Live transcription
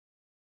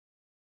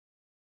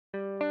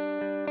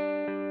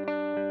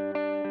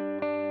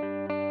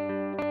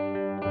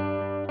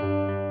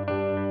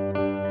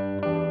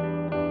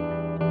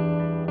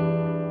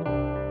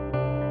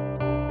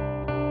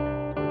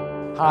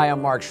Hi,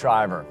 I'm Mark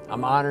Shriver.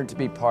 I'm honored to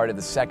be part of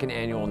the second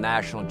annual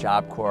National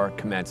Job Corps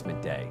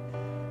Commencement Day.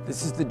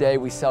 This is the day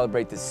we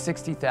celebrate the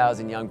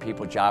 60,000 young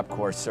people Job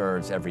Corps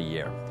serves every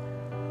year.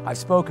 I've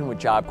spoken with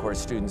Job Corps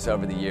students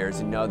over the years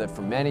and know that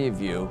for many of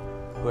you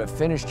who have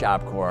finished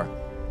Job Corps,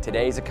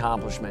 today's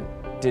accomplishment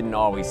didn't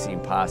always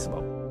seem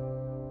possible.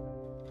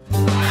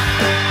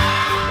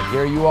 But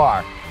here you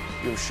are.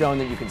 You have shown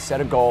that you can set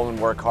a goal and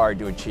work hard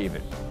to achieve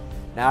it.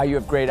 Now you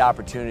have great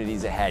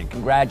opportunities ahead.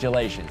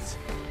 Congratulations.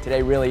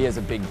 Today really is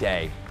a big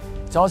day.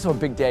 It's also a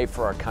big day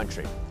for our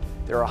country.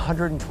 There are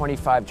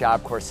 125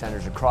 Job Corps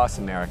centers across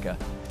America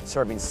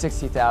serving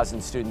 60,000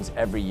 students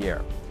every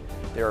year.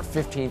 There are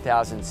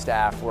 15,000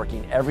 staff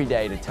working every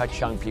day to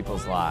touch young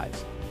people's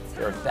lives.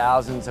 There are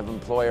thousands of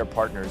employer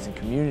partners and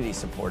community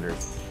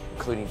supporters,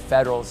 including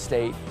federal,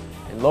 state,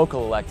 and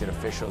local elected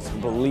officials who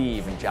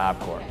believe in Job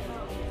Corps.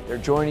 They're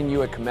joining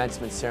you at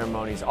commencement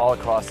ceremonies all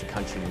across the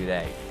country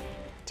today.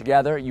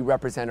 Together, you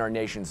represent our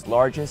nation's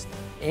largest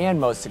and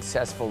most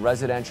successful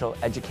residential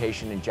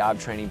education and job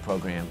training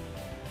program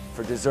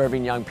for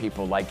deserving young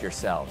people like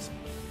yourselves.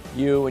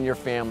 You and your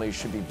families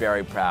should be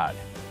very proud.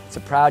 It's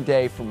a proud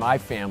day for my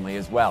family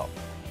as well.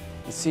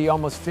 You see,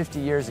 almost 50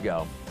 years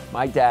ago,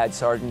 my dad,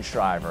 Sergeant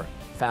Shriver,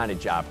 founded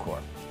Job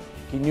Corps.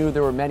 He knew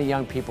there were many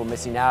young people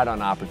missing out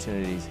on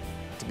opportunities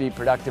to be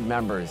productive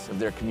members of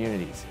their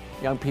communities,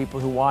 young people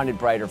who wanted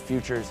brighter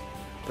futures,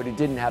 but who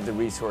didn't have the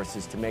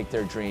resources to make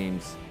their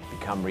dreams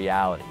become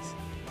realities.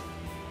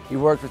 He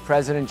worked with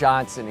President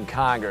Johnson in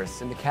Congress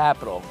and the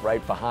Capitol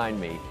right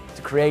behind me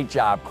to create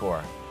Job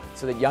Corps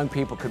so that young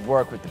people could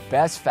work with the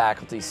best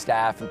faculty,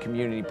 staff, and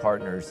community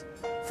partners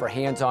for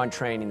hands-on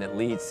training that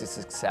leads to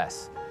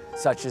success,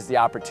 such as the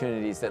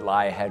opportunities that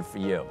lie ahead for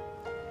you.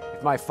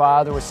 If my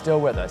father was still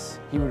with us,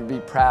 he would be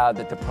proud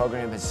that the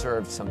program has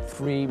served some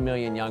 3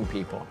 million young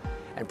people,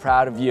 and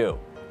proud of you,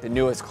 the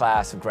newest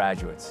class of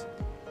graduates.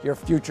 Your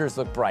futures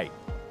look bright.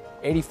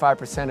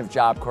 85% of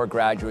Job Corps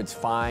graduates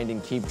find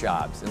and keep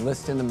jobs,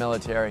 enlist in the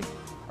military,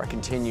 or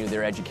continue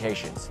their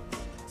educations.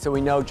 So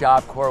we know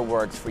Job Corps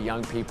works for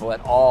young people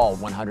at all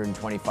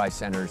 125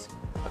 centers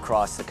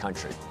across the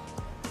country.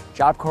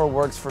 Job Corps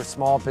works for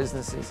small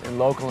businesses and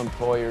local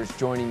employers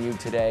joining you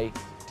today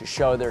to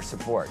show their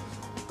support.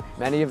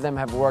 Many of them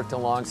have worked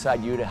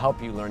alongside you to help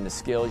you learn the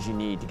skills you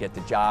need to get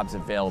the jobs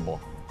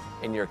available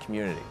in your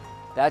community.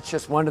 That's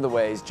just one of the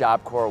ways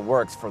Job Corps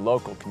works for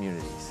local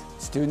communities.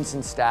 Students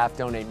and staff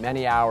donate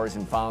many hours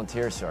in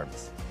volunteer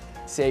service,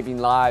 saving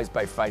lives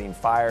by fighting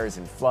fires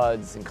and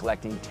floods and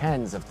collecting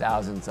tens of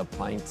thousands of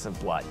pints of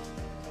blood.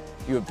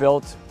 You have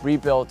built,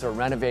 rebuilt, or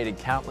renovated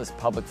countless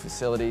public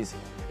facilities,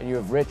 and you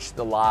have enriched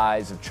the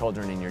lives of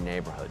children in your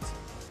neighborhoods.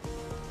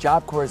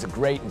 Job Corps is a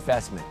great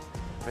investment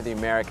for the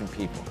American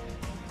people.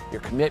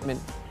 Your commitment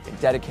and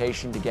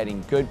dedication to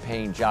getting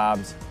good-paying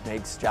jobs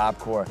makes Job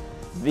Corps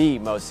the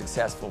most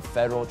successful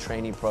federal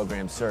training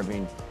program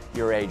serving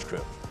your age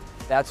group.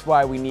 That's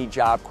why we need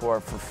Job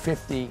Corps for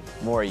 50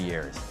 more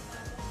years,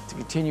 to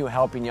continue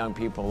helping young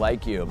people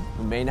like you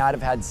who may not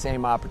have had the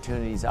same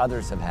opportunities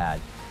others have had,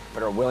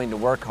 but are willing to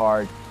work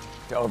hard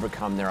to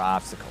overcome their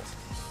obstacles.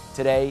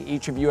 Today,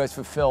 each of you has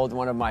fulfilled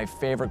one of my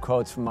favorite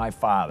quotes from my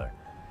father: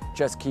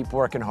 "Just keep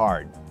working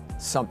hard,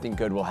 something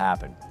good will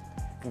happen."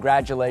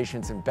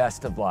 Congratulations and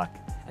best of luck,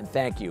 and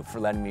thank you for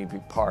letting me be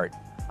part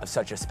of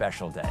such a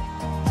special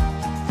day.